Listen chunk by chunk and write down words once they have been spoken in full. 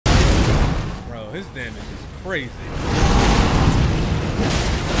Yo, his damage is crazy.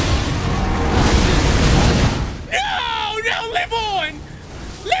 No, live on!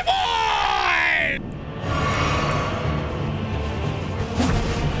 Live on!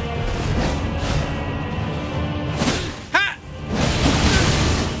 Ha!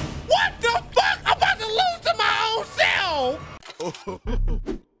 What the fuck? I'm about to lose to my own self!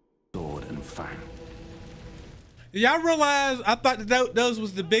 Sword and fang. Y'all realize I thought that those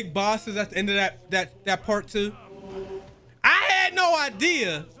was the big bosses at the end of that part 2? I had no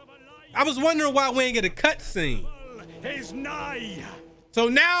idea. I was wondering why we ain't get a cutscene. Is nigh. So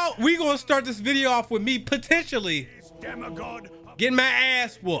now we gonna start this video off with me potentially getting my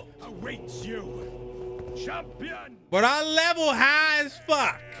ass whooped. Awaits you, champion. But I level high as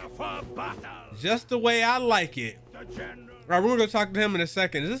fuck. For battle. Just the way I like it. All right, we're gonna go talk to him in a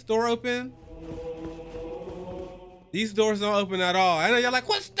second. Is this door open? These doors don't open at all. I know y'all like,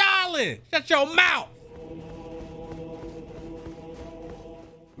 what's stalling? Shut your mouth.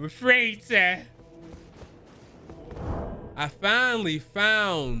 I'm afraid, sir. I finally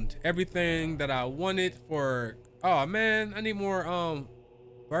found everything that I wanted for, oh man, I need more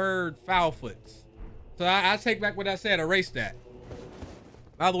bird foul foots. So I take back what I said, erase that.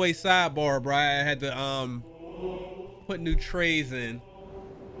 By the way, sidebar, bro, I had to put new trays in.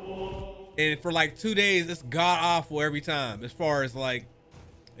 And for like 2 days, it's god awful every time. As far as like,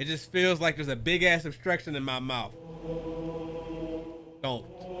 it just feels like there's a big ass obstruction in my mouth. Don't,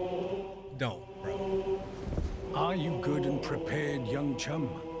 bro. Are you good and prepared, young chum?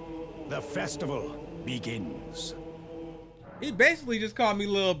 The festival begins. He basically just called me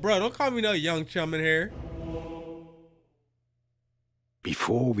little bro. Don't call me no young chum in here.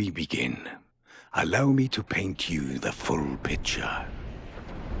 Before we begin, allow me to paint you the full picture.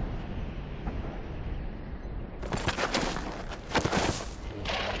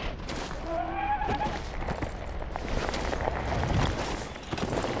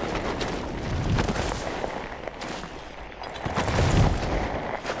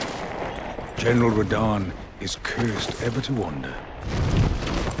 General Radahn is cursed ever to wander.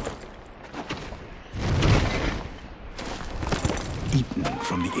 Eaten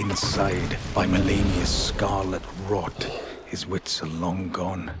from the inside by Melania's scarlet rot, his wits are long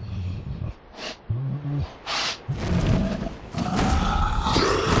gone.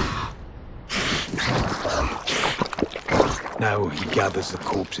 Now he gathers the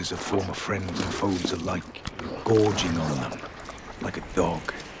corpses of former friends and foes alike, gorging on them like a dog.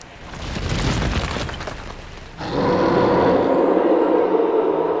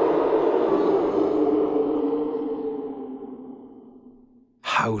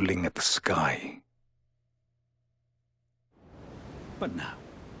 Howling at the sky. But now,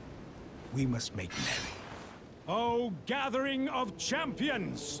 we must make merry. O gathering of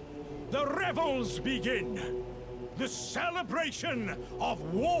champions, the revels begin. The celebration of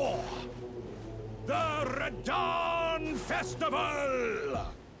war. The Radahn Festival.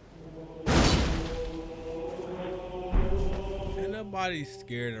 Ain't nobody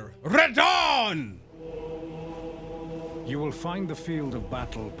scared of Radahn! You will find the field of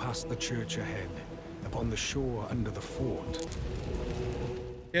battle past the church ahead, upon the shore under the fort.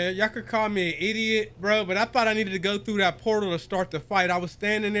 Yeah, y'all could call me an idiot, bro, but I thought I needed to go through that portal to start the fight. I was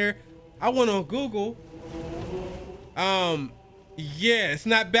standing there. I went on Google. Yeah, it's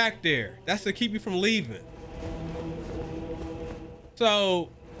not back there. That's to keep you from leaving.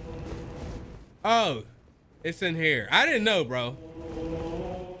 So, oh, it's in here. I didn't know, bro.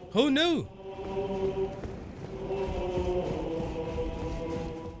 Who knew?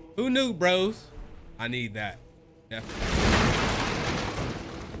 Who knew, bros? I need that. Definitely.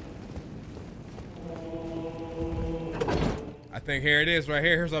 I think here it is right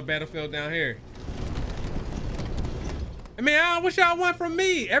here. Here's our battlefield down here. I mean, what y'all want from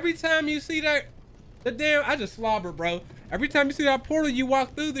me? Every time you see that, I just slobbered, bro. Every time you see that portal, you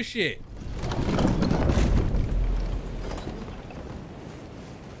walk through the shit.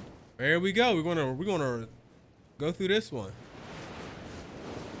 There we go. We're gonna go through this one.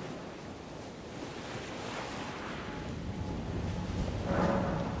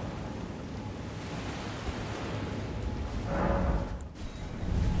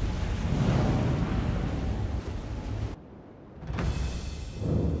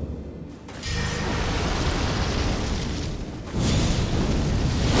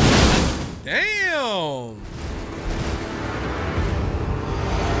 Damn!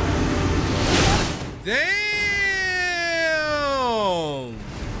 Damn!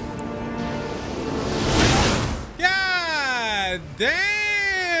 God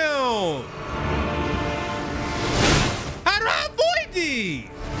damn! How do I avoid these?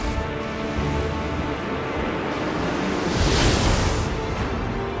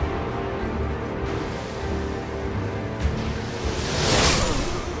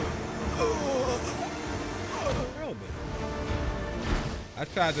 I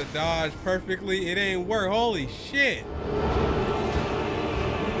tried to dodge perfectly. It ain't work. Holy shit.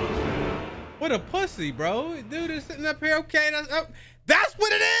 What a pussy, bro. Dude is sitting up here. Okay, that's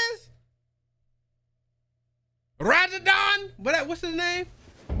what it is? Radahn? What's his name?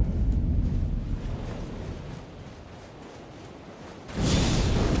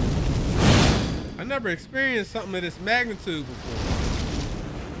 I never experienced something of this magnitude before.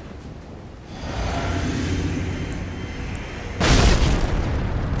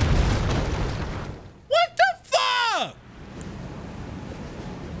 What the fuck?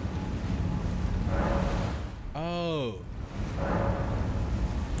 Oh.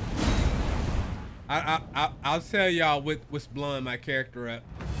 I'll tell y'all what's blowing my character up.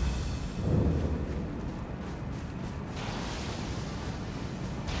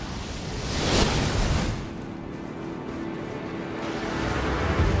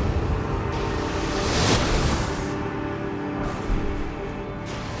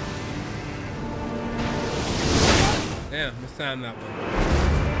 Damn, let's time that one.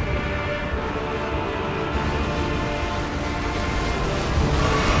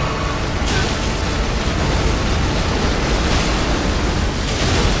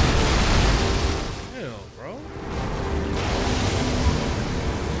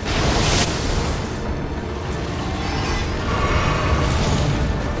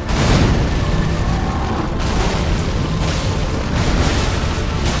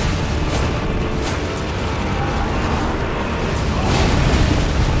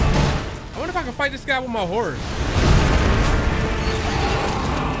 Fight this guy with my horse.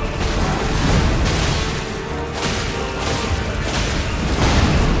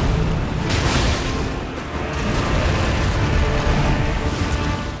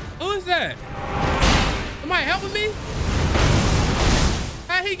 Who is that? Somebody helping me?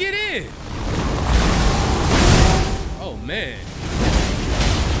 How'd he get in? Oh man.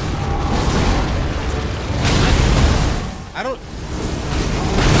 I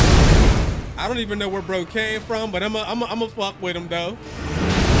don't even know where bro came from, but I'm a fuck with him though.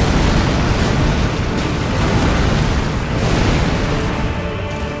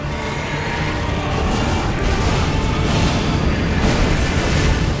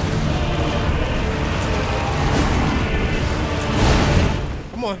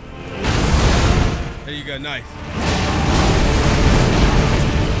 Come on. There you go, nice.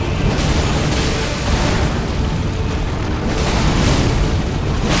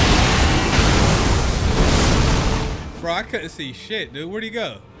 Bro, I couldn't see shit, dude. Where'd he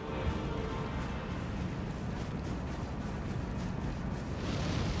go?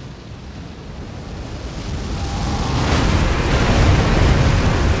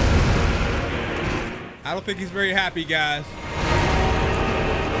 I don't think he's very happy, guys.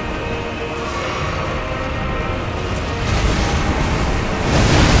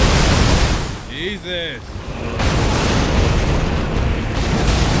 Jesus.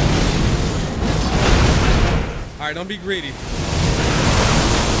 All right, don't be greedy.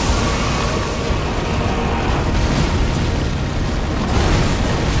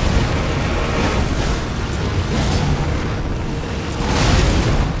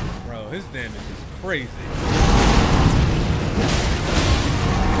 Bro, his damage is crazy.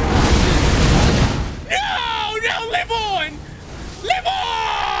 No, live on! Live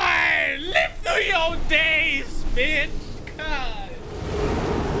on! Live through your days, bitch! God.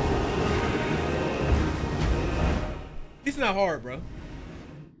 He's not hard, bro.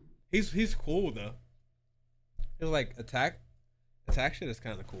 He's cool though. His like attack shit is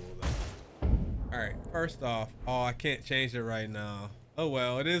kind of cool though. All right, first off, oh, I can't change it right now. Oh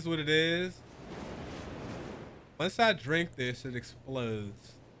well, it is what it is. Once I drink this, it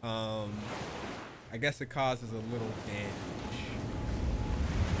explodes. I guess it causes a little damage.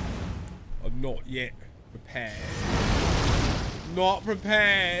 I'm not yet prepared. Not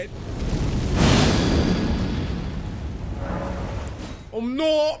prepared. I'm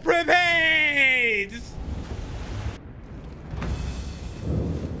not prepared!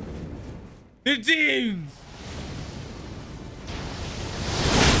 The dunes!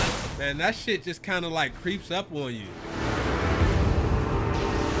 Man, that shit just kind of like creeps up on you.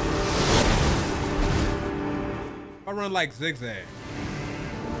 I run like zigzag.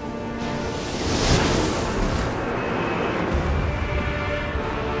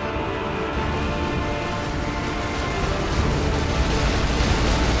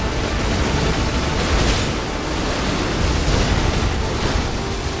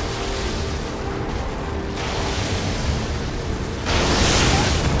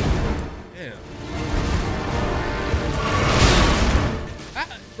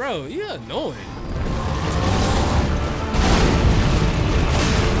 Bro, you're annoying.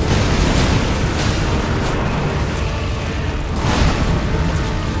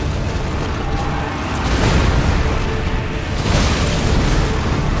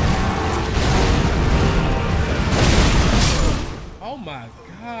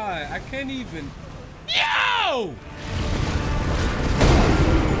 God, I can't even. Yo!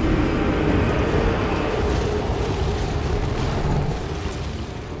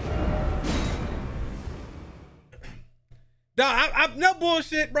 No, I'm no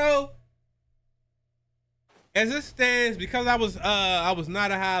bullshit, bro. As it stands, because I was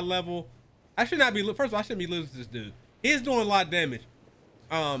not a high level, I should not be. First of all, I shouldn't be losing to this dude. He's doing a lot of damage.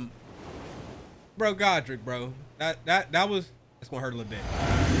 Bro, Godric, bro. That's gonna hurt a little bit.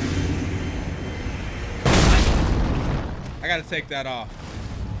 I gotta take that off.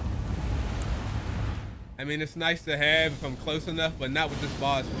 I mean, it's nice to have if I'm close enough, but not with this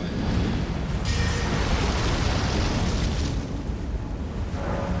boss fight.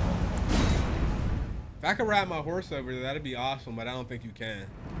 If I could ride my horse over there, that'd be awesome, but I don't think you can.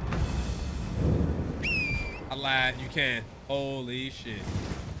 I lied, you can. Holy shit.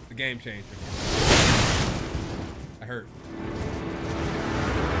 It's a game changer. I hurt.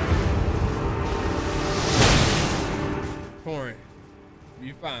 Torrent,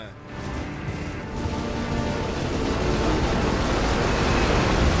 you fine.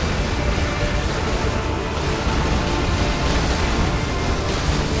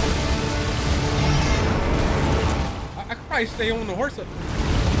 I could probably stay on the horse. I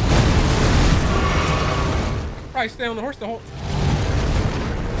could probably stay on the horse the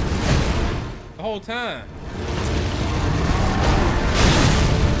whole time.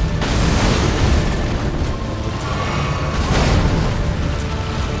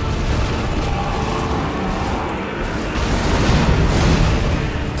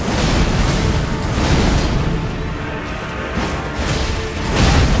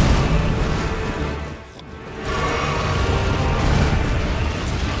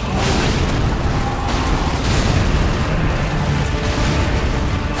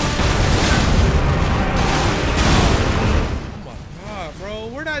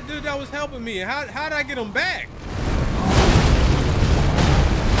 Me. How did I get him back?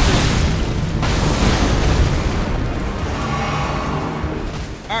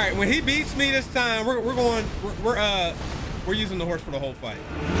 All right, when he beats me this time, we're using the horse for the whole fight.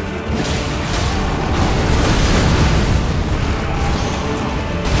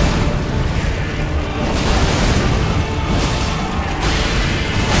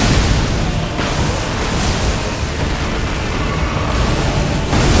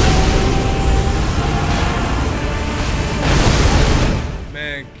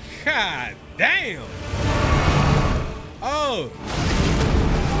 God damn. Oh,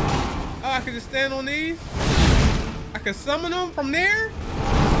 I could just stand on these. I could summon them from there.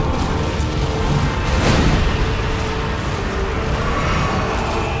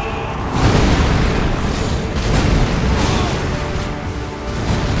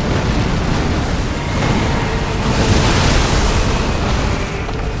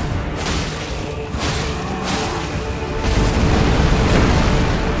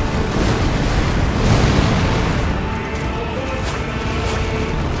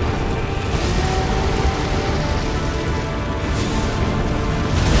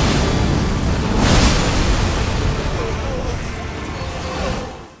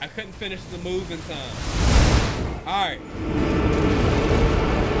 Finish the move in time. All right.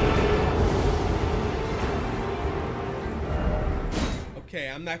 Okay,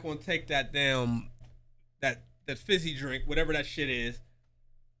 I'm not gonna take that damn that fizzy drink, whatever that shit is.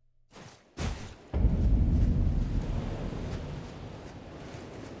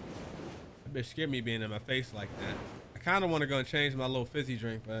 That bitch scared me being in my face like that. I kind of want to go and change my little fizzy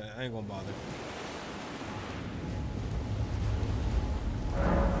drink, but I ain't gonna bother.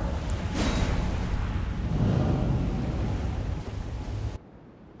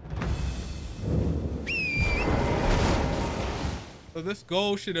 So this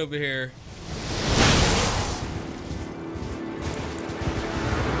gold shit over here.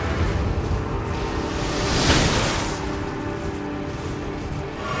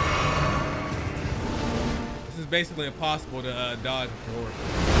 This is basically impossible to dodge with your horse.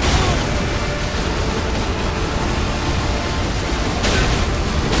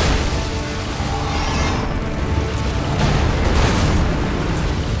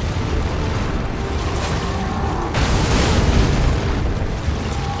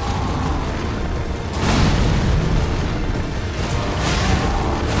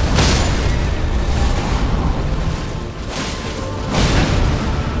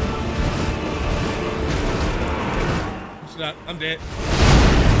 I'm dead.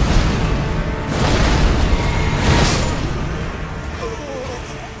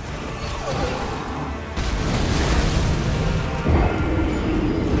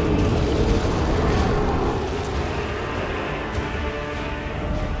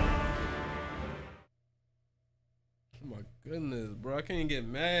 goodness, bro. I can't get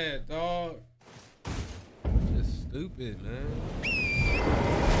mad, dog. Just stupid, man.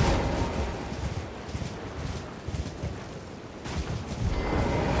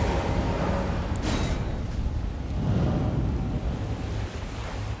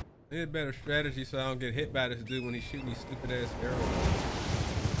 Need a better strategy so I don't get hit by this dude when he's shooting these stupid ass arrows.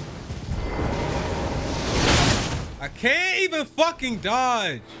 I can't even fucking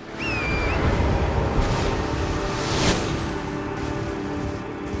dodge.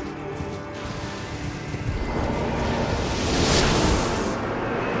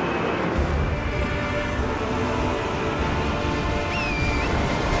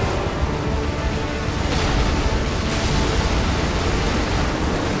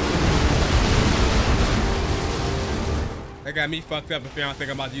 That got me fucked up if y'all don't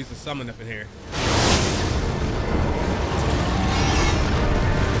think I'm about to use the summon up in here.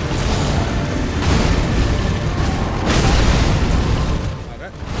 Oh,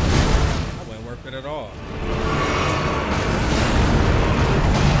 that wasn't worth it at all.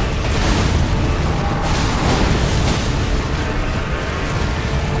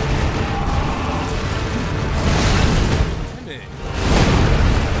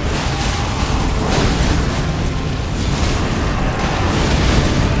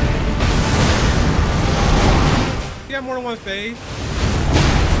 More than one phase.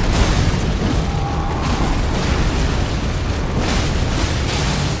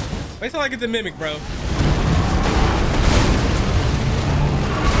 Wait till I get the mimic, bro.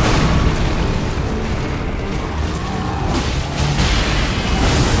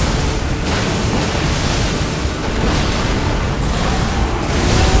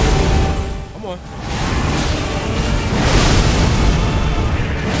 Come on.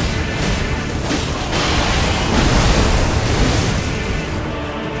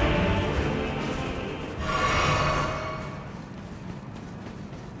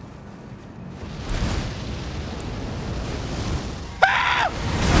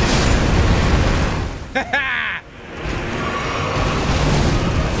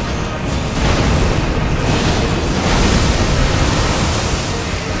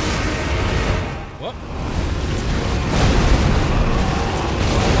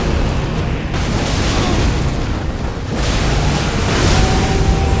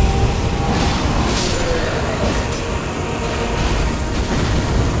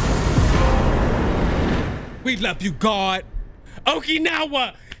 We love you, God.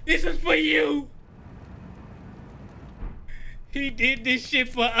 Okinawa, this is for you. He did this shit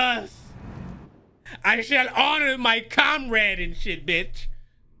for us. I shall honor my comrade and shit, bitch.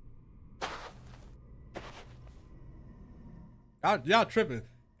 Y'all tripping.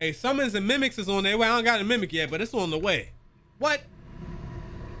 Hey, summons and mimics is on their way. I don't got a mimic yet, but it's on the way. What?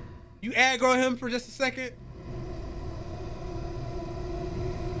 You aggro him for just a second?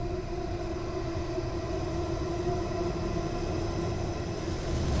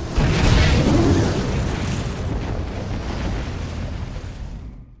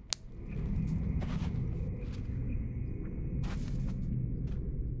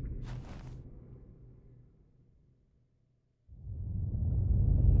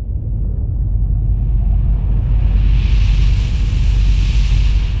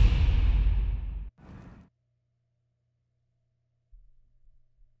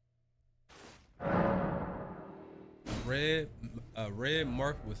 A red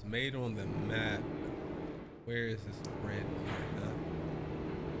mark was made on the map. Where is this red mark?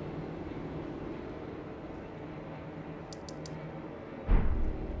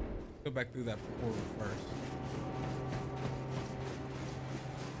 Go back through that portal first.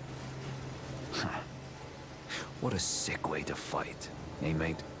 What a sick way to fight, eh,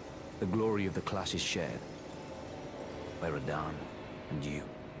 mate? The glory of the clash is shared by Radahn and you,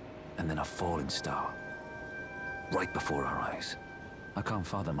 and then a falling star right before our eyes. I can't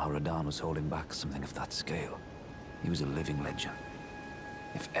fathom how Radahn was holding back something of that scale. He was a living legend,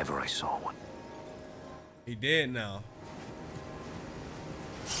 if ever I saw one. He dead now.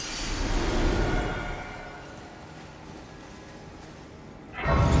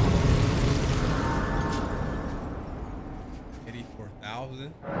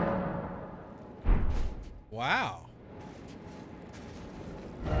 $84,000. Wow.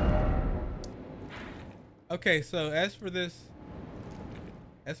 Okay, so as for this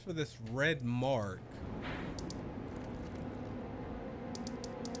red mark,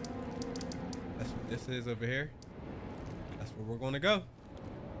 that's what this is over here. That's where we're going to go.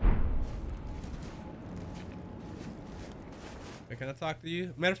 Hey, can I talk to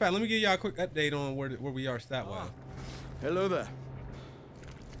you? Matter of fact, let me give y'all a quick update on where we are stat-wise. Hello there.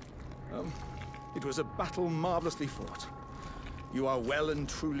 It was a battle marvelously fought. You are well and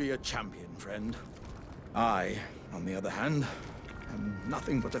truly a champion, friend. I, on the other hand, am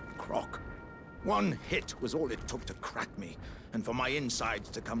nothing but a crock. One hit was all it took to crack me, and for my insides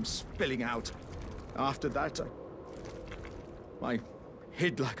to come spilling out. After that, I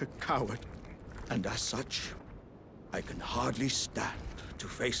hid like a coward. And as such, I can hardly stand to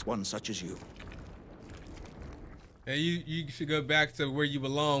face one such as you. Hey, you should go back to where you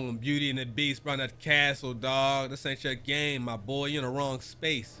belong on Beauty and the Beast, run that castle, dog. This ain't your game, my boy. You're in the wrong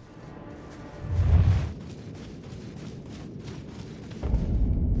space.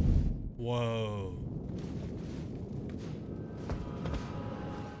 Whoa.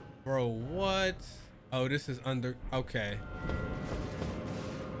 Bro, what? Oh, this is under... Okay.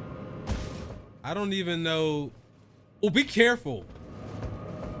 I don't even know... Oh, be careful.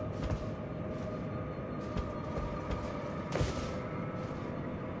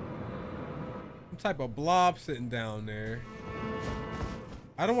 Type of blob sitting down there.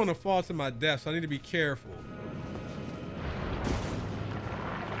 I don't want to fall to my death, so I need to be careful.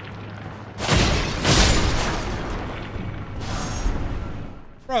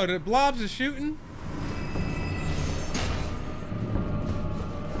 Bro, the blobs are shooting.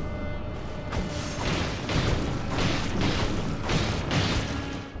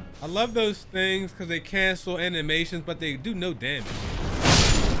 I love those things because they cancel animations, but they do no damage.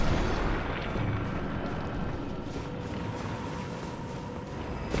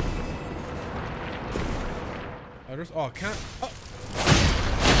 Oh, there's all kind. Oh.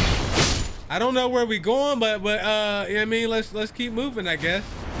 I don't know where we going, but you know what I mean, let's keep moving, I guess.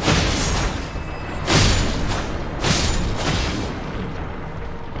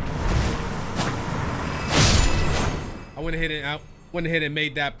 I went ahead and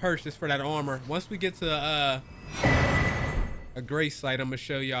made that purchase for that armor. Once we get to a grace site, I'm gonna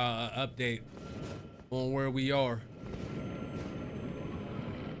show y'all an update on where we are.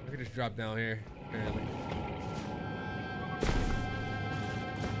 I could just drop down here, apparently.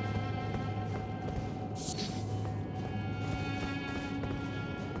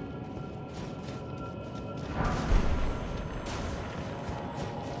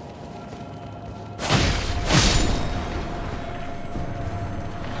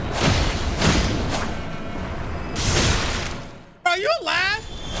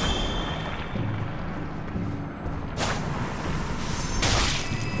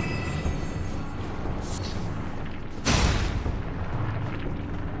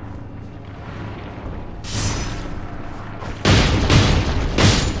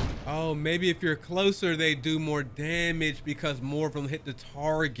 Maybe if you're closer, they do more damage because more of them hit the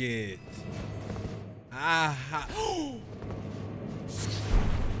target. Aha.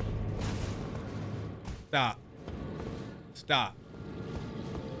 Stop. Stop.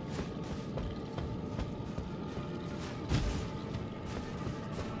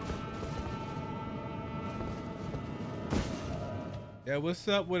 Yeah, what's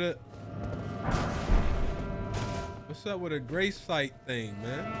up with a grace site thing,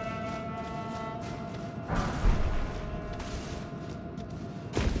 man?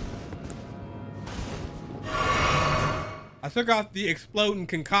 I took off the exploding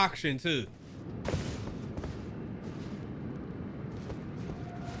concoction too.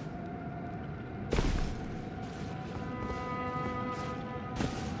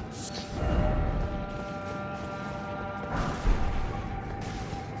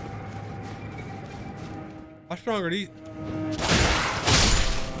 How strong are these?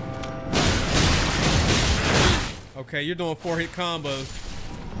 Okay, you're doing 4-hit combos.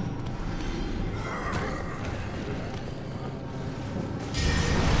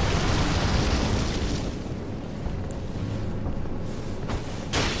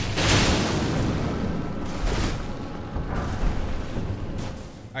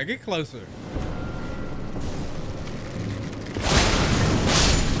 All right, get closer.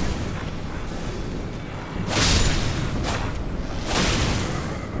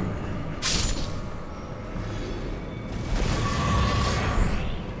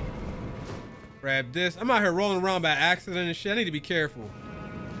 Grab this. I'm out here rolling around by accident and shit. I need to be careful.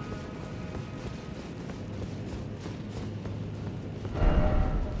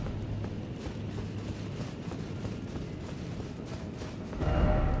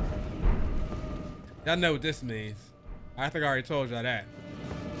 Y'all know what this means. I think I already told y'all that.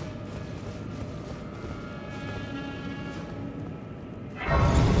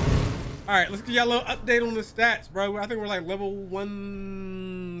 All right, let's give y'all a little update on the stats, bro. I think we're like level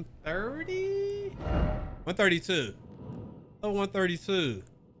 130? 132. Level 132.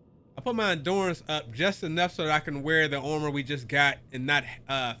 I put my endurance up just enough so that I can wear the armor we just got and not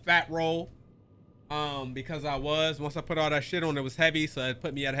fat roll. because once I put all that shit on, it was heavy, so it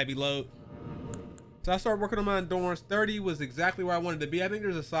put me at a heavy load. So I started working on my endurance. 30 was exactly where I wanted to be. I think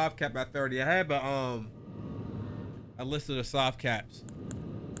there's a soft cap at 30. I have a list of the soft caps.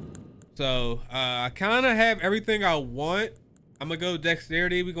 So I kind of have everything I want. I'm gonna go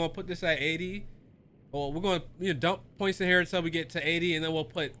dexterity. We're gonna put this at 80. Well, we're gonna dump points in here until we get to 80, and then we'll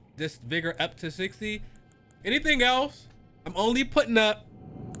put this vigor up to 60. Anything else, I'm only putting up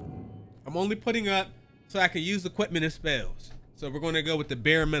so I can use equipment and spells. So we're gonna go with the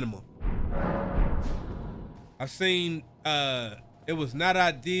bare minimum. I've seen it was not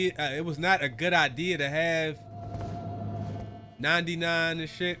a good idea to have 99 and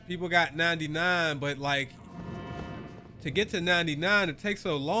shit. People got 99, but like to get to 99, it takes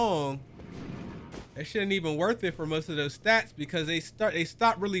so long. It shouldn't even worth it for most of those stats because they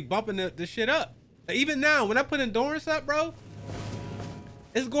stop really bumping the shit up. Like even now, when I put endurance up, bro,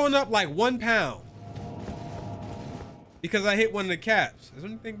 it's going up like 1 pound because I hit one of the caps. Is there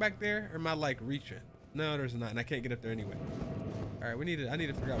anything back there, or am I like reaching? No, there's not, and I can't get up there anyway. All right, I need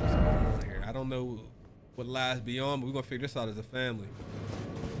to figure out what's going on here. I don't know what lies beyond, but we're gonna figure this out as a family.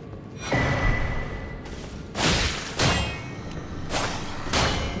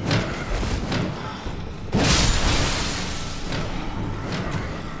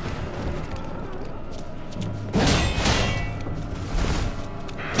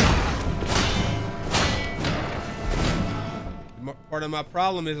 Part of my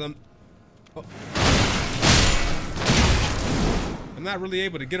problem is I'm not really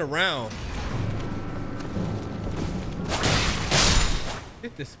able to get around.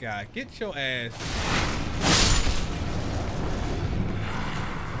 Get this guy. Get your ass.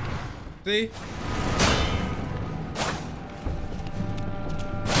 See?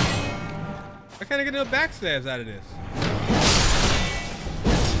 I can't get no backstabs out of this.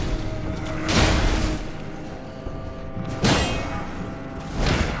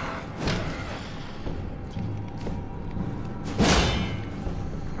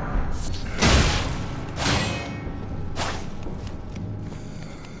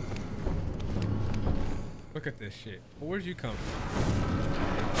 Look at this shit. Well, where'd you come from?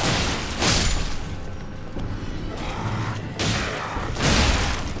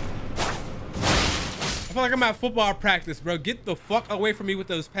 I feel like I'm at football practice, bro. Get the fuck away from me with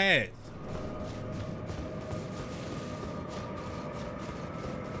those pads.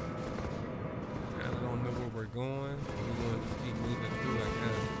 I don't know where we're going. We're going to just keep moving through like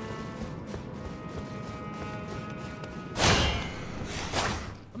that.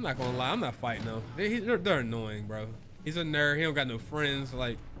 I'm not gonna lie, I'm not fighting them. They're annoying, bro. He's a nerd. He don't got no friends.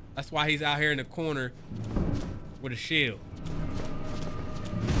 Like, that's why he's out here in the corner with a shield.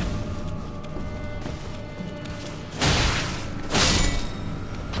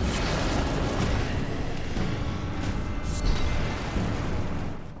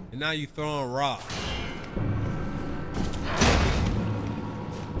 And now you throwing rocks.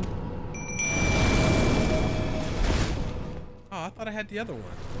 Oh, I thought I had the other one.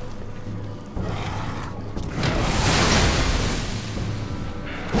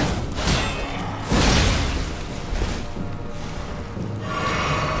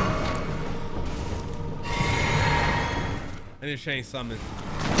 I need to change summon.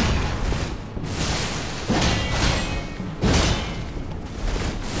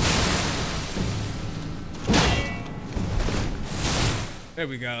 There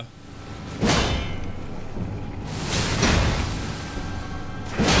we go.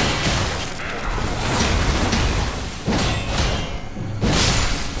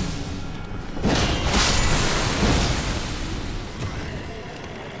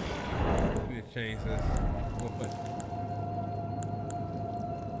 Change this. We'll put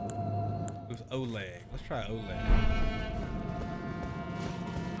this OLEG. Let's try OLEG.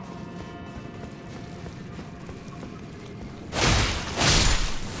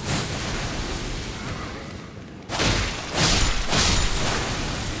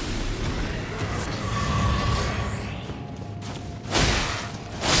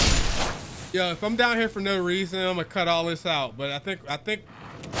 Yo, if I'm down here for no reason, I'm gonna cut all this out. But I think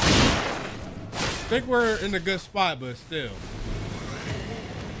we're in a good spot, but still.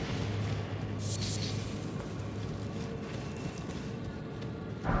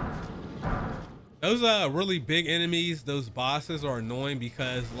 Those really big enemies, those bosses are annoying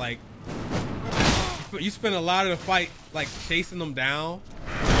because like you spend a lot of the fight like chasing them down.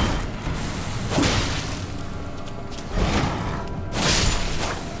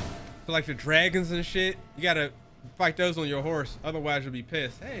 So like the dragons and shit, you gotta fight those on your horse, otherwise you'll be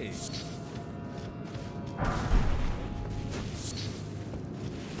pissed. Hey.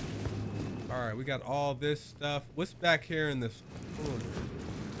 All right, we got all this stuff. What's back here in this corner?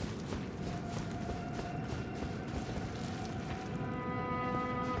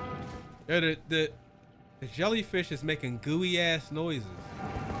 Yeah, the jellyfish is making gooey ass noises.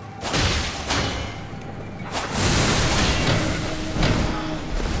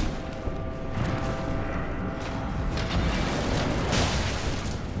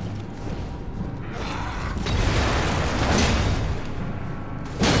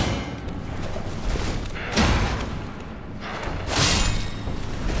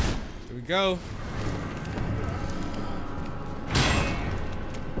 Here we go.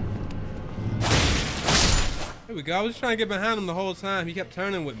 Here we go. I was trying to get behind him the whole time. He kept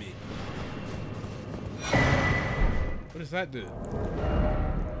turning with me. What does that do?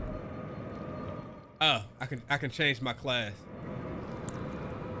 Oh, I can change my class.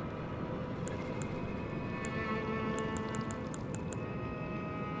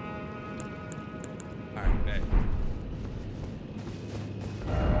 All right, bet.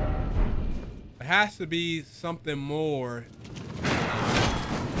 It has to be something more.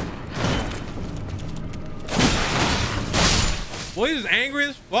 Boy, he's angry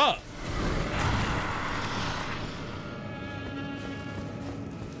as fuck.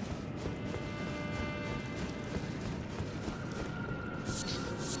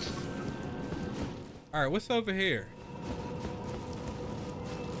 All right, what's over here?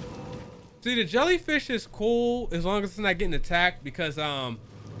 See, the jellyfish is cool as long as it's not getting attacked because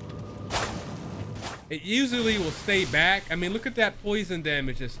it usually will stay back. I mean, look at that poison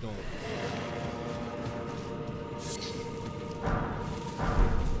damage it's doing.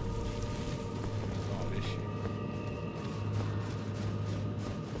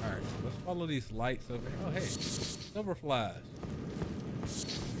 All of these lights over here. Oh, hey, silver flies.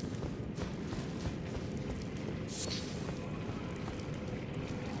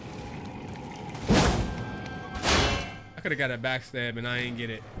 I could have got a backstab and I ain't get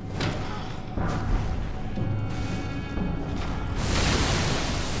it.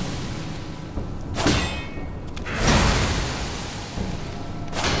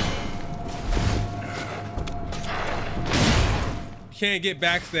 Can't get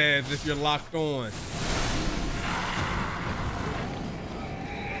backstabs if you're locked on.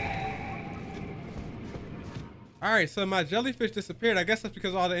 All right, so my jellyfish disappeared. I guess that's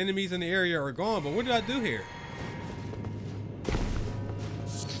because all the enemies in the area are gone, but what did I do here?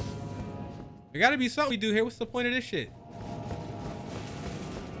 There gotta be something we do here. What's the point of this shit?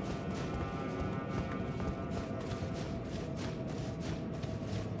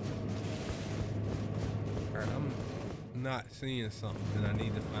 All right, I'm not seeing something and I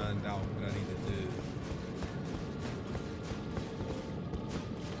need to find out what I need to do.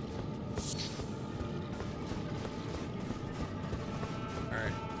 All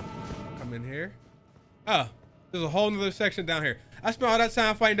right, come in here. Oh, there's a whole nother section down here. I spent all that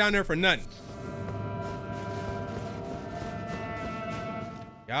time fighting down there for nothing.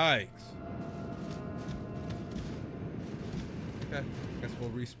 Yikes. Okay, guess we'll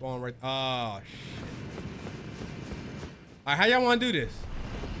respawn right. Oh, shit. All right, how y'all want to do this?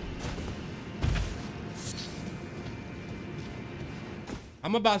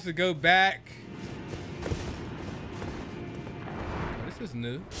 I'm about to go back. Oh, this is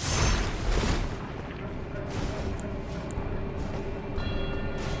new.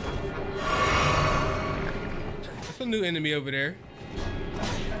 There's a new enemy over there.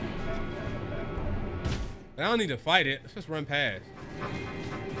 But I don't need to fight it. Let's just run past.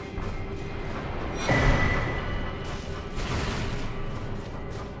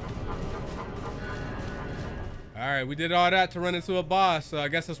 All right, we did all that to run into a boss, so I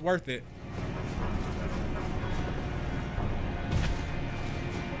guess it's worth it.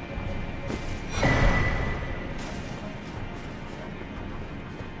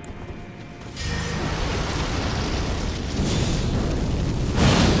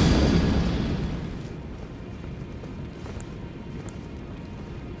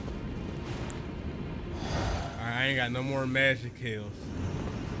 All right, I ain't got no more magic kills.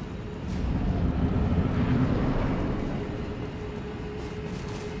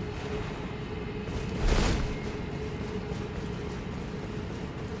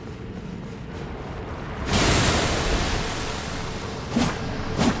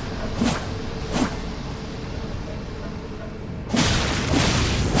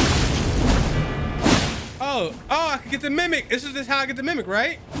 Oh, I can get the mimic. This is just how I get the mimic,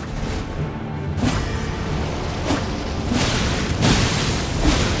 right?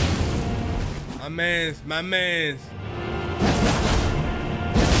 My man's.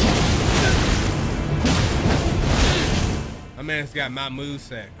 My man's got my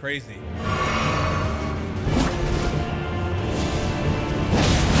moveset. Crazy.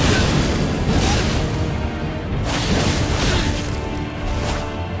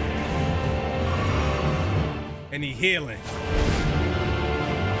 And he healing.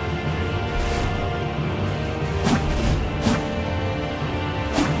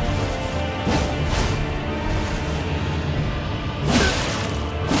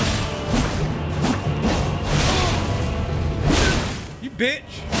 You bitch.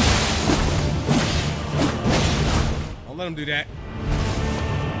 Don't let him do that.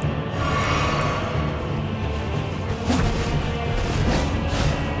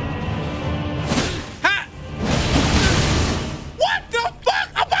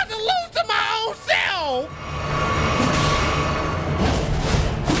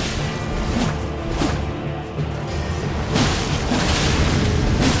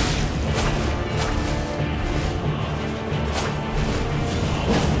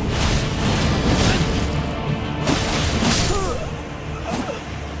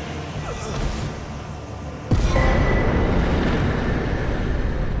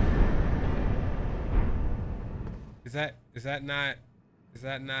 Is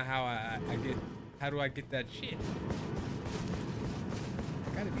that not how I get, how do I get that shit?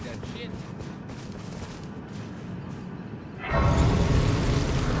 I gotta be that shit.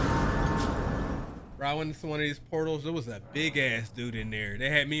 Bro, I went into one of these portals. There was a big ass dude in there. They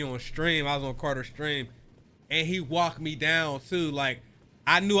had me on stream. I was on Carter's stream and he walked me down too. Like,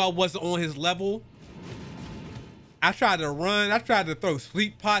 I knew I wasn't on his level. I tried to run. I tried to throw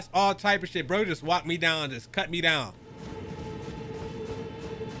sleep pots, all type of shit. Bro just walked me down, just cut me down.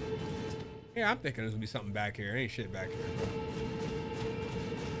 Yeah, I'm thinking there's gonna be something back here. Ain't shit back here.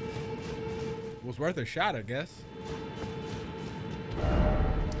 It was worth a shot, I guess.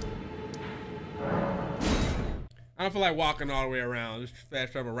 I don't feel like walking all the way around. Just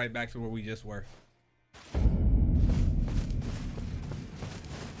fast travel right back to where we just were.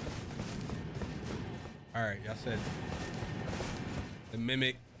 All right, y'all said the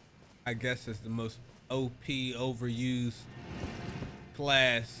Mimic, I guess, is the most OP, overused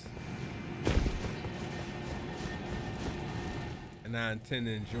class. And I intend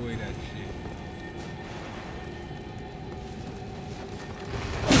to enjoy that shit.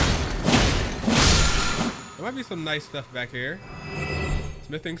 There might be some nice stuff back here.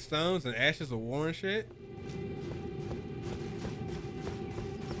 Smithing stones and ashes of war and shit.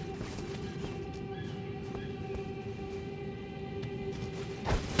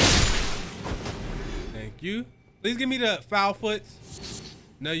 Thank you. Please give me the foul foots.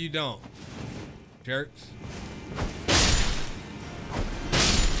 No, you don't. Jerks.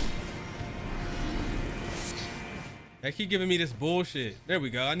 They keep giving me this bullshit. There we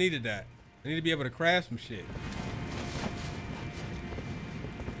go. I needed that. I need to be able to craft some shit.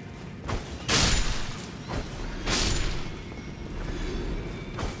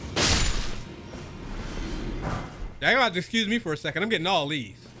 Y'all gonna have to excuse me for a second. I'm getting all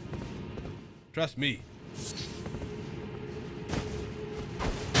these. Trust me.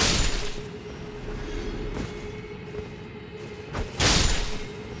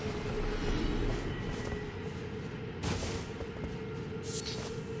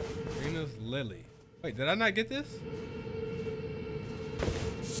 Lily. Wait, did I not get this?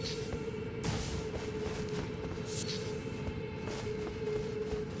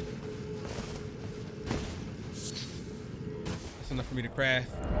 That's enough for me to craft.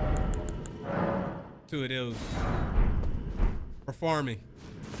 Two of those. For farming.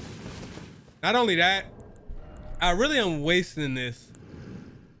 Not only that, I really am wasting this.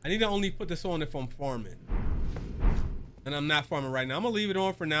 I need to only put this on if I'm farming. And I'm not farming right now. I'm gonna leave it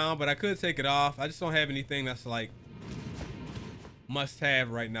on for now, but I could take it off. I just don't have anything that's like must have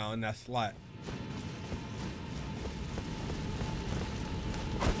right now in that slot.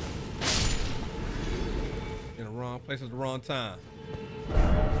 In the wrong place at the wrong time.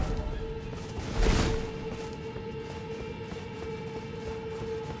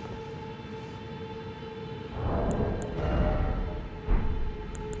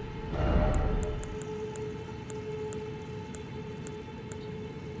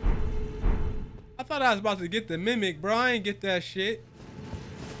 I thought I was about to get the Mimic, bro. I ain't get that shit.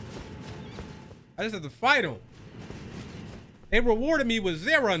 I just have to fight him. They rewarded me with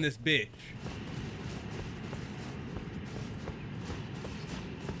 0 on this bitch.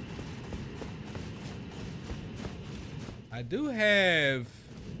 I do have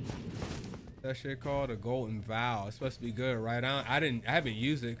that shit called a golden vow. It's supposed to be good, right? I haven't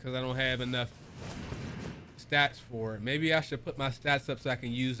used it because I don't have enough stats for it. Maybe I should put my stats up so I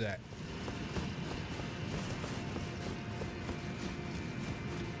can use that.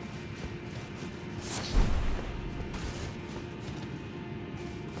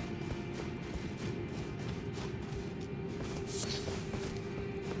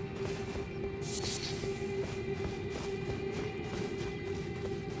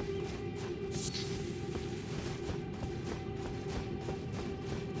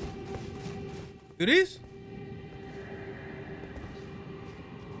 Do these?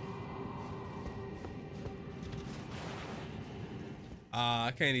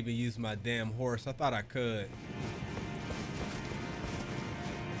 I can't even use my damn horse. I thought I could.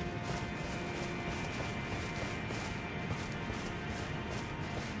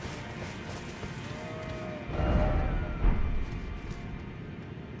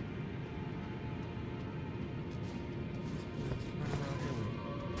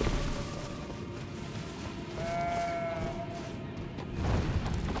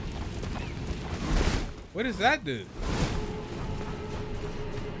 What does that do?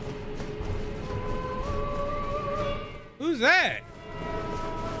 Who's that?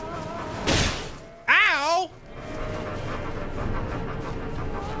 Ow!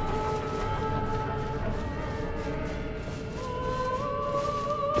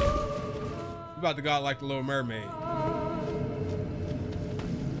 You about to go out like the Little Mermaid.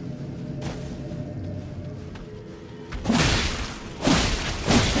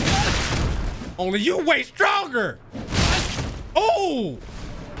 Only you way stronger. Oh!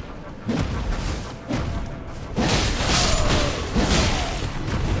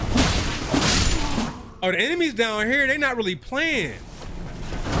 Oh, the enemies down here, they're not really playing.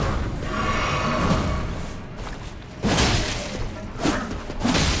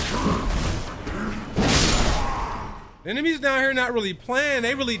 The enemies down here not really playing.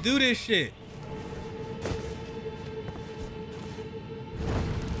 They really do this shit.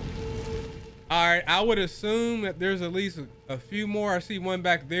 All right, I would assume that there's at least a few more. I see one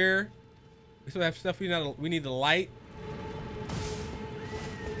back there. We still have stuff we need to light.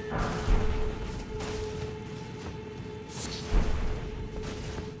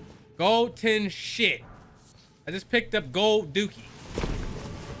 Gold 10 shit. I just picked up gold dookie.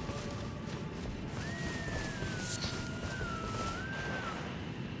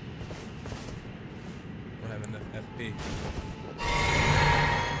 Don't have enough FP.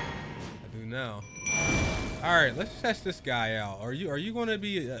 Now, all right, let's test this guy out. Are you gonna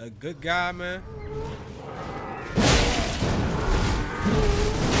be a good guy, man?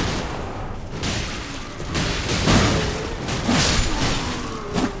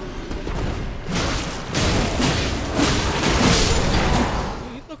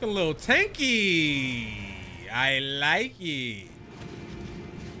 He's looking a little tanky. I like it.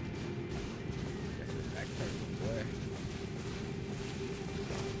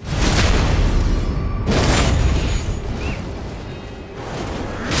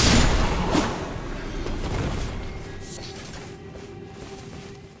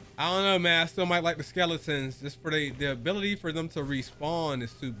 I don't know, man. I still might like the skeletons. Just for the ability for them to respawn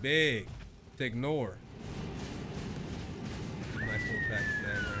is too big to ignore. Nice little pack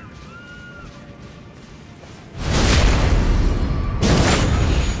there.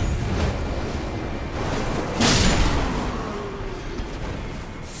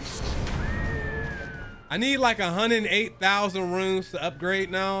 I need like 108,000 runes to upgrade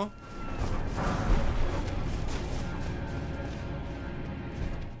now.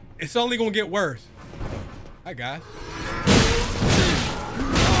 It's only gonna get worse. Hi, guys.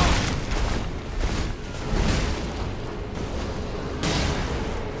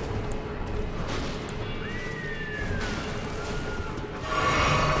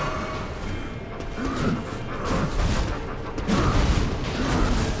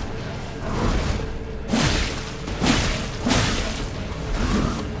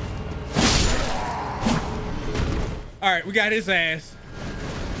 All right, we got his ass.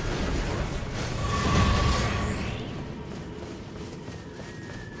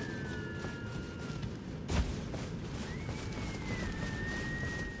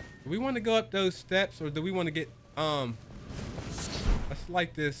 Do we want to go up those steps, or do we want to get let's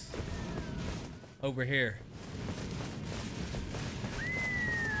light this over here.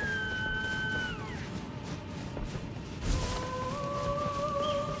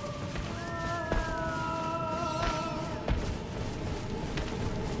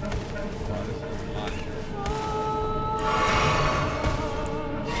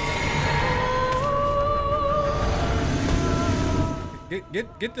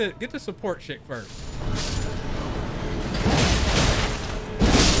 Get the support chick first.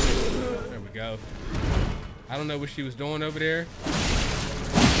 There we go. I don't know what she was doing over there.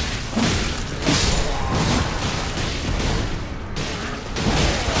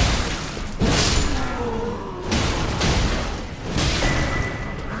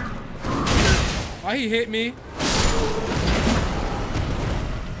 Why he hit me?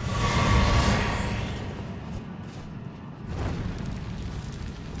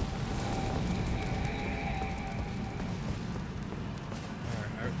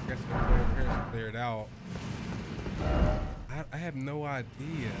 clear it out. I have no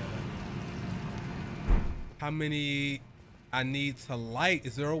idea how many I need to light.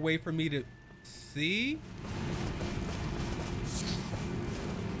 Is there a way for me to see?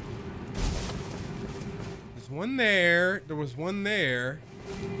 There's one there. There was one there.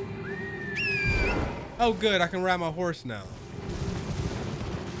 Oh, good. I can ride my horse now.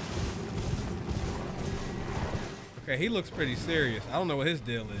 Okay, he looks pretty serious. I don't know what his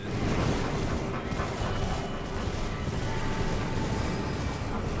deal is.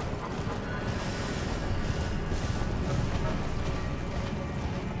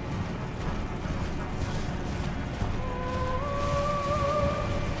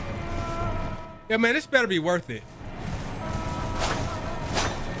 Yeah, man, this better be worth it.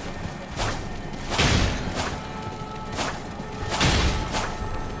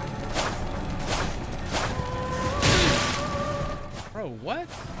 Bro, what?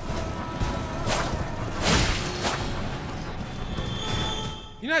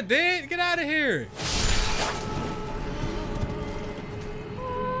 You're not dead? Get out of here.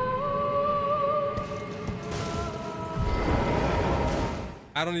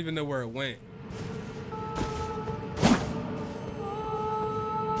 I don't even know where it went.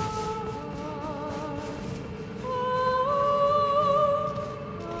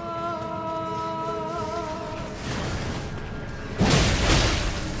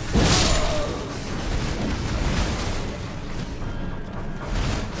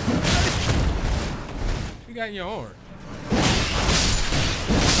 In your arm.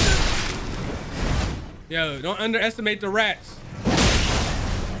 Yo, don't underestimate the rats.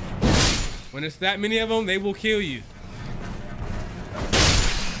 When it's that many of them, they will kill you.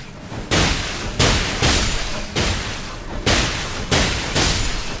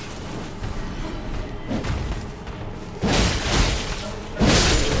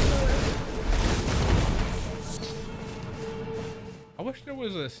 I wish there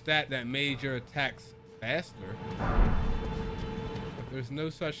was a stat that made your attacks faster, but there's no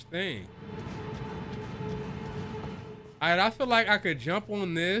such thing. All right, I feel like I could jump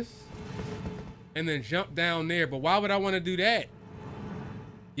on this and then jump down there, but why would I want to do that?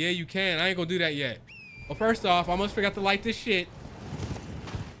 Yeah, you can. I ain't gonna do that yet. Well, first off, I almost forgot to light this shit.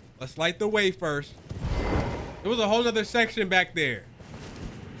 Let's light the way first. There was a whole other section back there.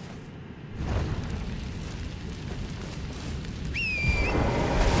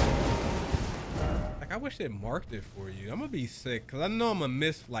 I wish they marked it for you. I'm gonna be sick because I know I'm gonna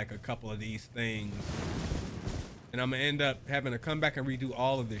miss like a couple of these things, and I'm gonna end up having to come back and redo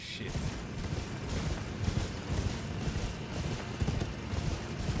all of this shit.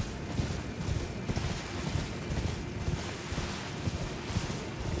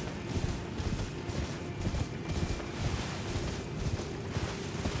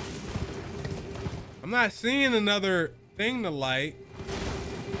 I'm not seeing another thing to light.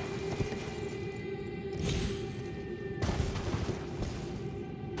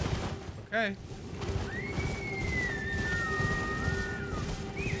 Okay.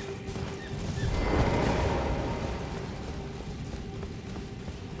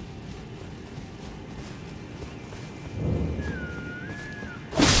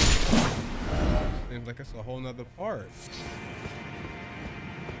 Seems like it's a whole nother part.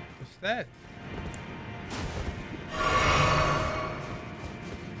 What's that?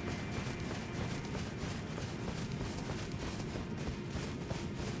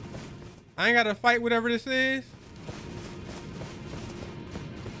 I ain't gotta fight whatever this is.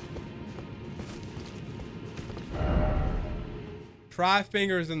 Try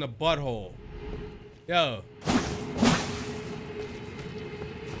fingers in the butthole. Yo.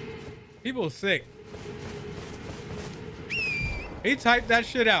 People sick. He typed that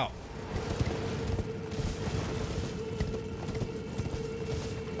shit out.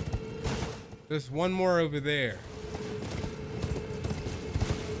 There's one more over there.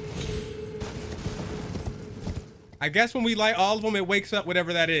 I guess when we light all of them, it wakes up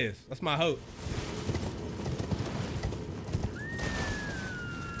whatever that is. That's my hope.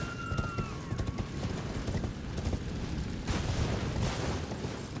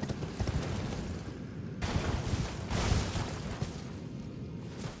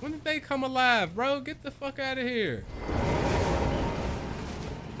 When did they come alive, bro? Get the fuck out of here.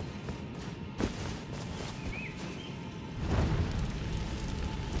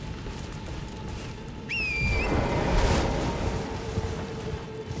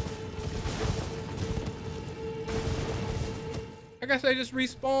 I guess they just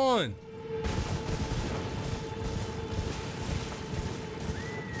respawn.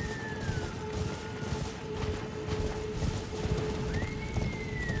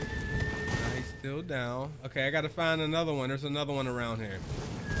 Nice. down. Okay, I gotta find another one. There's another one around here.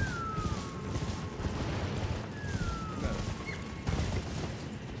 No.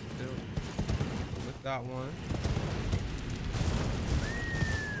 Still with that one.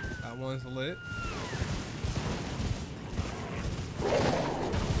 That one's lit.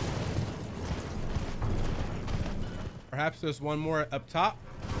 Perhaps there's one more up top.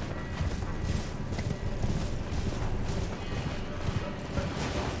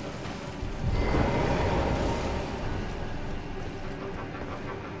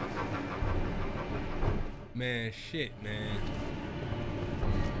 Man, shit, man.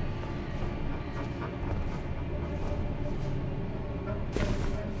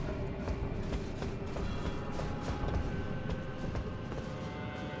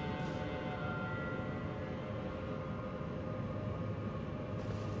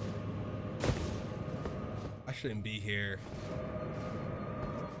 I shouldn't be here.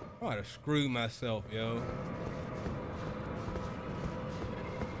 I might have screwed myself, yo.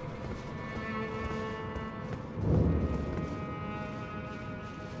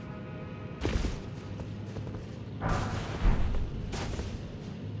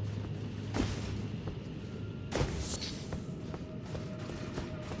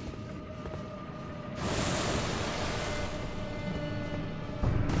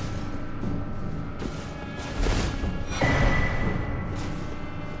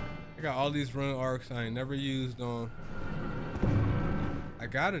 I got all these rune arcs I ain't never used on. I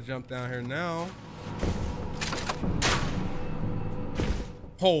gotta jump down here now.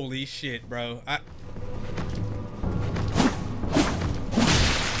 Holy shit, bro.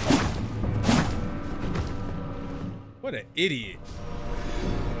 What an idiot.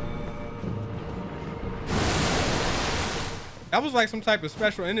 That was like some type of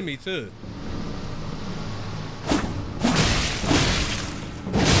special enemy too.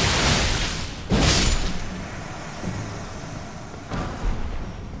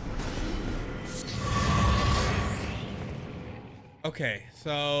 Okay,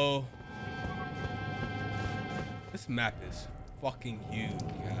 so this map is fucking huge,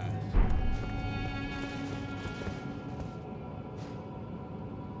 guys.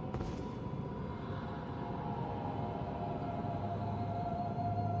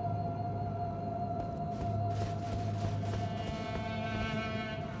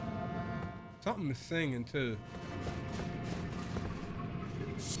 Something is singing too.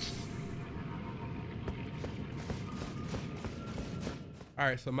 All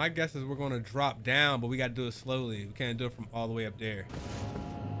right, so my guess is we're gonna drop down, but we gotta do it slowly. We can't do it from all the way up there.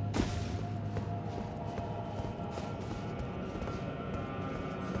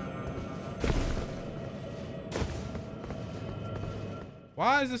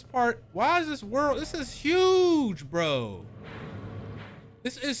 Why is this part, why is this world, this is huge, bro.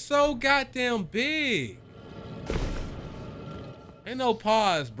 This is so goddamn big. Ain't no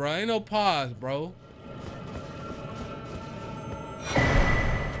pause, bro. Ain't no pause, bro.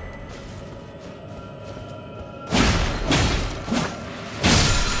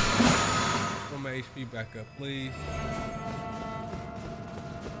 My HP back up, please.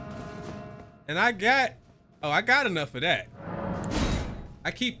 And I got enough of that. I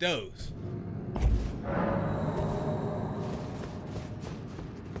keep those.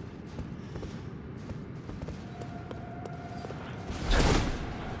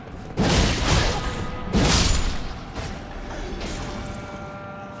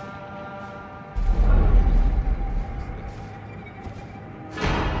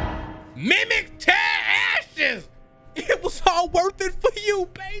 Mimic tear ashes. It was all worth it for you,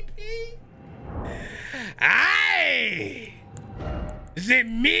 baby. Aye. The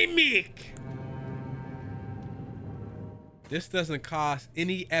mimic. This doesn't cost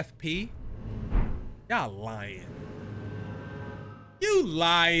any FP. Y'all lying. You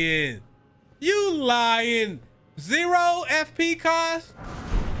lying. You lying. 0 FP cost?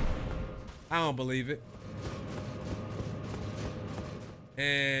 I don't believe it.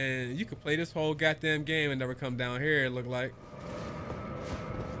 And you could play this whole goddamn game and never come down here, it look like.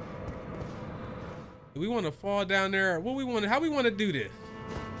 Do we want to fall down there? What we want? How we want to do this?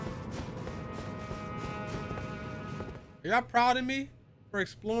 Are y'all proud of me for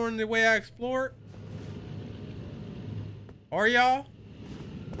exploring the way I explored? Are y'all?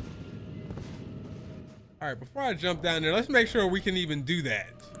 All right, before I jump down there, let's make sure we can even do that.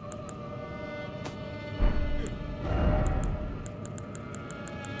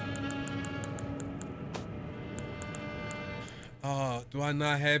 Oh, do I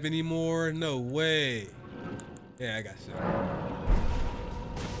not have any more? No way. Yeah, I got some.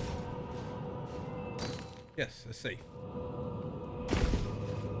 Yes, it's safe.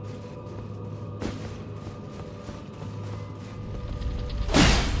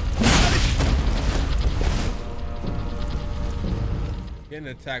 Getting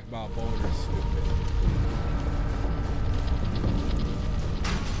attacked by boulders, stupid.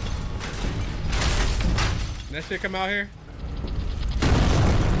 Can that shit come out here?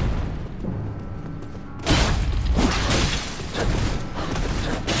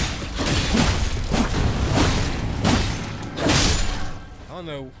 I don't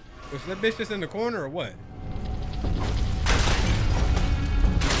know. Was that bitch just in the corner or what?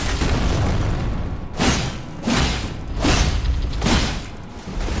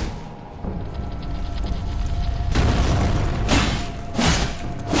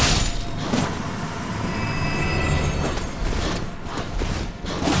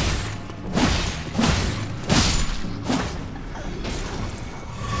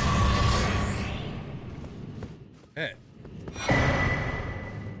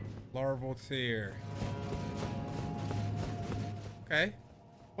 Here. Okay.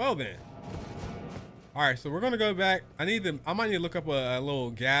 Well then. All right, so we're gonna go back. I might need to look up a little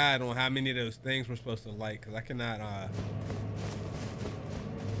guide on how many of those things we're supposed to light, because I cannot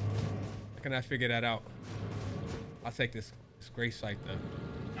figure that out. I'll take this gray site though.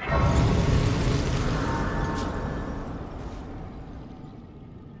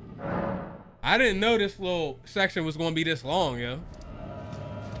 I didn't know this little section was gonna be this long, yo.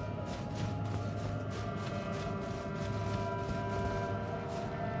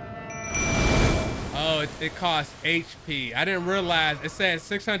 Oh, it costs HP. I didn't realize it said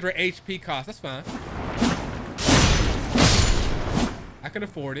 600 HP cost. That's fine. I can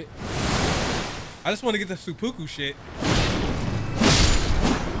afford it. I just want to get the Seppuku shit.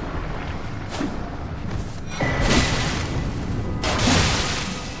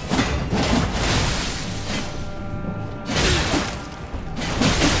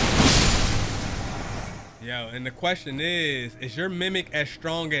 Yo, and the question is your mimic as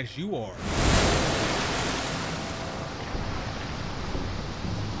strong as you are?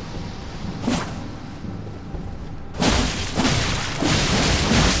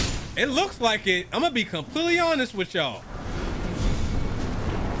 It looks like it. I'm gonna be completely honest with y'all.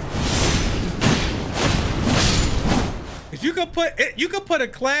 Cause you could put a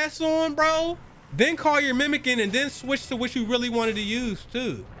class on, bro, then call your mimic in and then switch to what you really wanted to use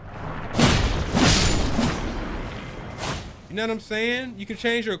too. You know what I'm saying? You can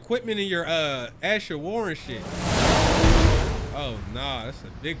change your equipment in your Asher War and shit. Oh nah, that's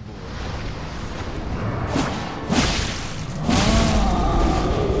a big boy.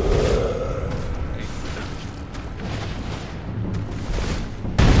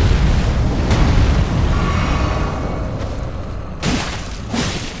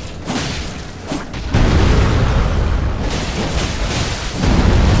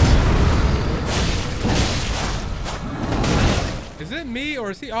 Me,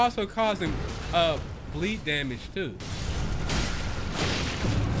 or is he also causing bleed damage too?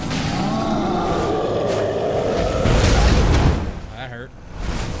 That hurt.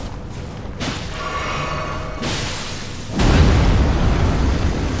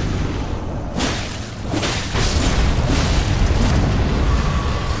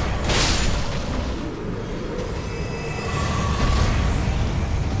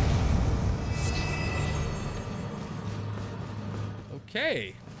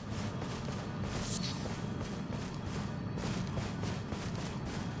 Okay.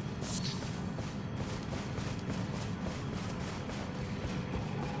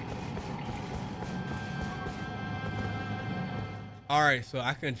 All right, so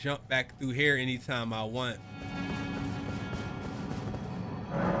I can jump back through here anytime I want.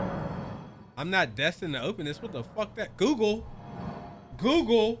 I'm not destined to open this. What the fuck that? Google?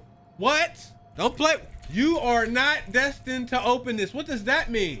 What? Don't play. You are not destined to open this. What does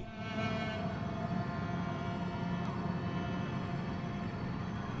that mean?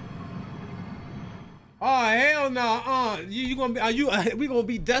 Oh hell no! You gonna be? We gonna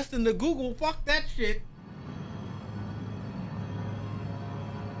be destined to Google? Fuck that shit.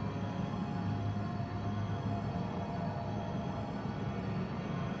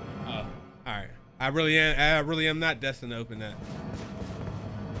 Oh, all right. I really am not destined to open that.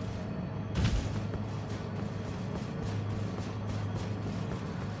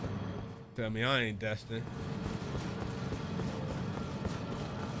 Tell me I ain't destined.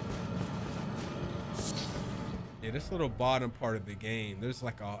 Yeah, this little bottom part of the game, there's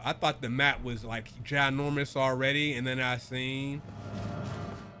like I thought the map was like ginormous already, and then I seen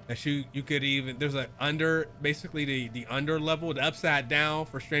that you could even, there's like basically the under level, the upside down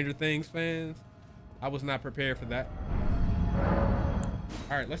for Stranger Things fans. I was not prepared for that.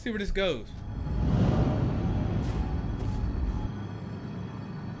 All right, let's see where this goes.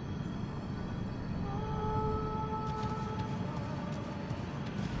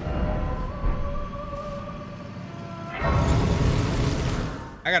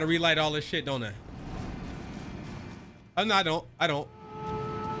 I gotta relight all this shit, don't I? Oh, no, I don't.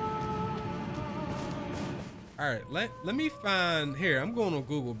 All right, let me find here. I'm going on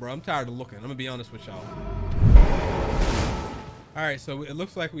Google, bro. I'm tired of looking. I'm gonna be honest with y'all. All right, so it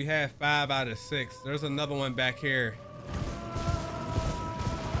looks like we have 5 out of 6. There's another one back here.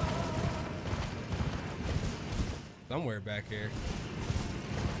 Somewhere back here.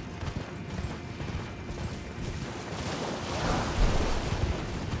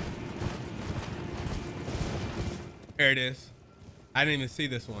 There it is. I didn't even see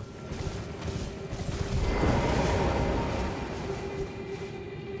this one.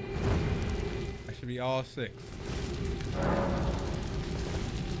 That should be all 6.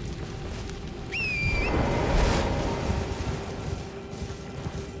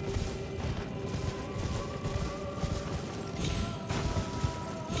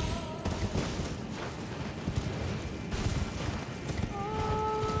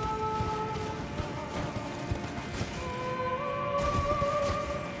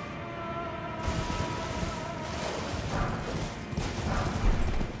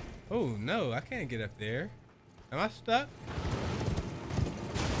 Oh no, I can't get up there. Am I stuck?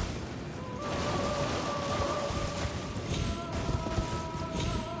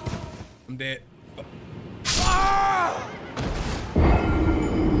 I'm dead. Oh. Ah!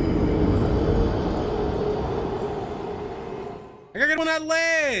 I gotta get on that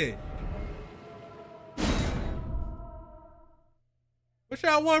ledge. What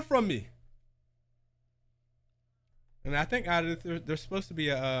y'all want from me? And I think out of this, there's supposed to be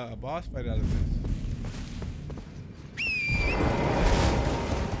a boss fight out of this.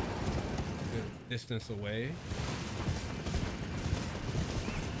 Good distance away.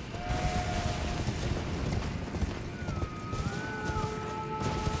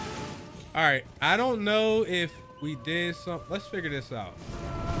 All right, I don't know if we did some. Let's figure this out.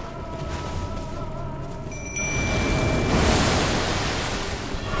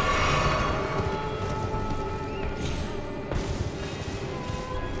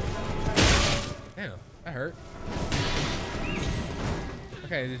 Damn, that hurt.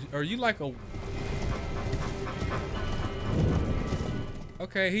 Okay, are you like a?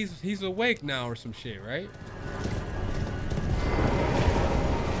 Okay, he's awake now or some shit, right?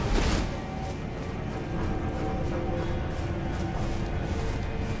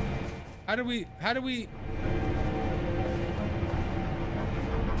 How do we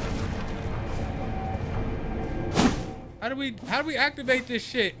activate this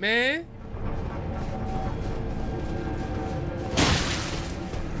shit, man?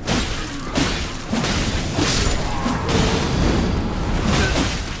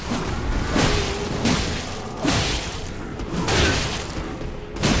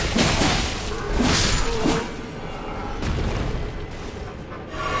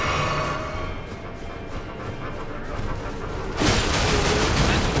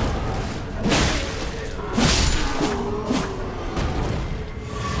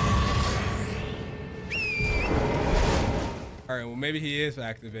 Maybe he is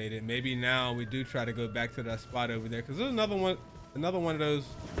activated. Maybe now we do try to go back to that spot over there, because there's another one of those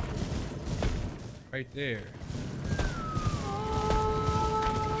right there.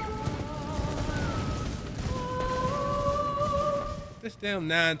 This damn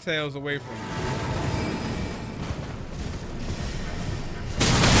 9 tails away from me.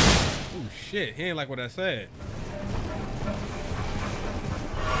 Oh shit, he ain't like what I said.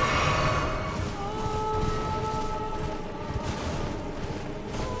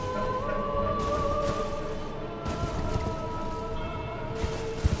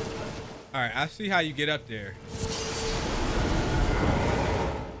 All right, I see how you get up there.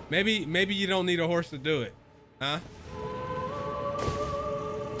 Maybe you don't need a horse to do it, huh?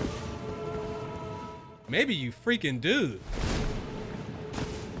 Maybe you freaking do.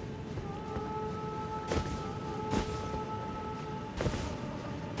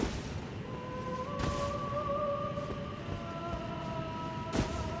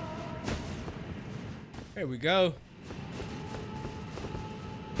 There we go.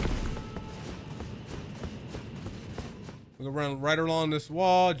 We're gonna run right along this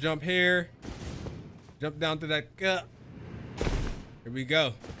wall, jump here, jump down to that cup. Here we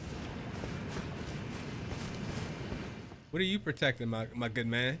go. What are you protecting, my good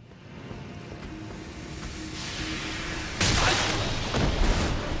man?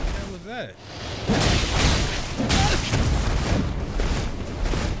 What was that?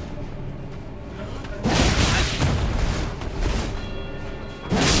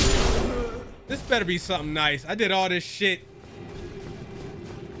 This better be something nice. I did all this shit.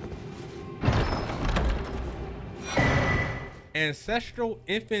 Ancestral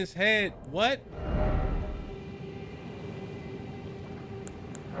infant's head. What?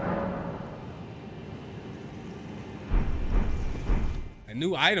 A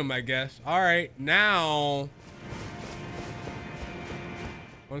new item, I guess. All right, now.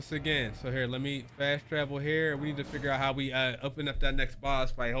 Once again, so here, let me fast travel here. We need to figure out how we open up that next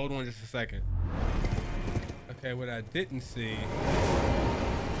boss fight. Hold on just a second. Okay, what I didn't see.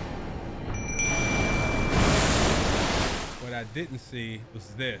 What I didn't see was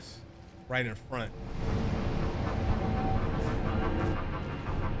this right in front.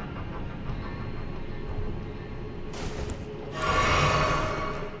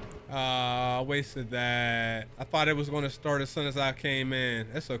 I wasted that. I thought it was going to start as soon as I came in.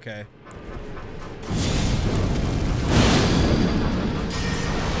 That's okay.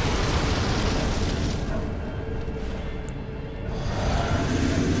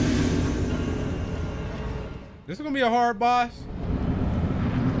 This is gonna be a hard boss.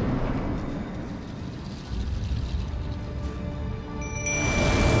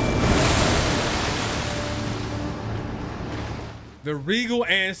 The Regal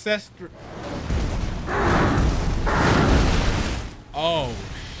Ancestor. Oh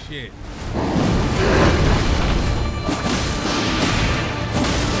shit.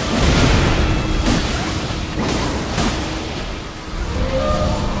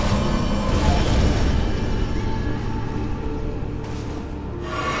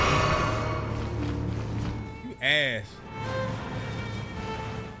 Ass.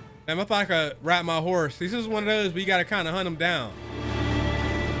 Man, I thought I could ride my horse. This is one of those, but you gotta kind of hunt him down.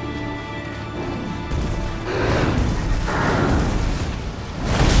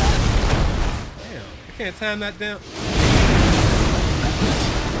 Damn, I can't time that down.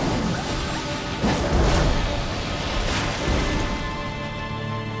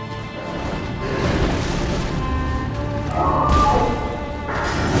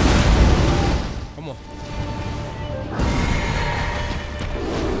 Come on.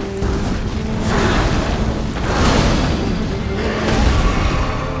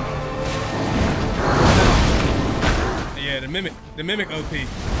 The mimic OP.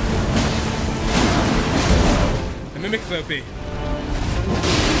 The mimic's OP.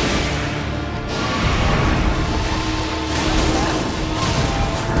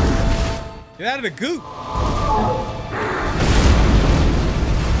 Get out of the goop.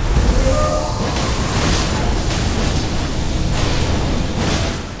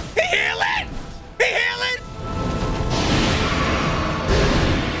 He healing! He healing!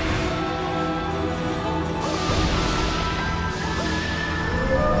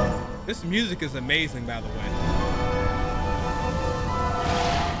 This music is amazing, by the way.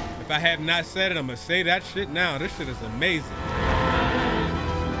 If I have not said it, I'm gonna say that shit now. This shit is amazing.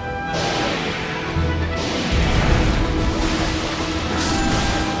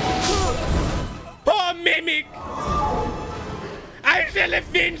 Poor mimic! I shall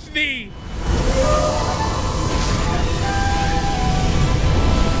avenge thee!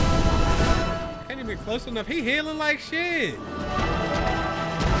 Can't even get close enough. He healing like shit.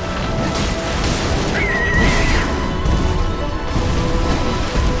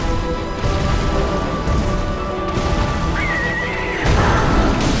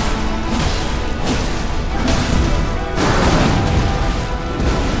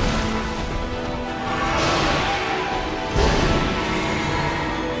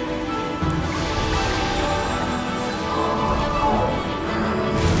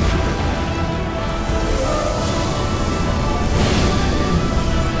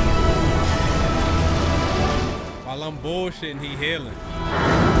 I'm bullshitting, he healing.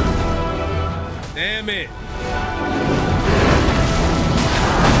 Damn it.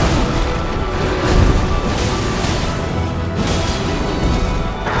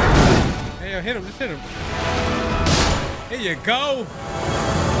 Hey, yo, hit him, just hit him. Here you go.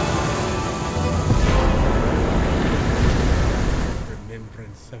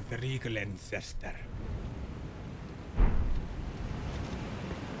 Remembrance of the Regal Ancestor.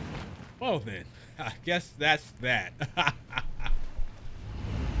 Well then. I guess that's that.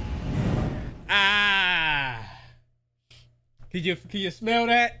 Can you smell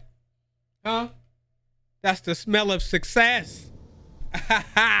that? Huh? That's the smell of success.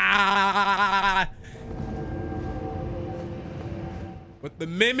 With the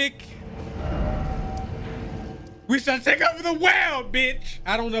mimic, we shall take over the world, bitch.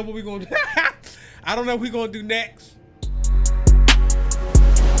 I don't know what we're gonna do. I don't know what we're gonna do next.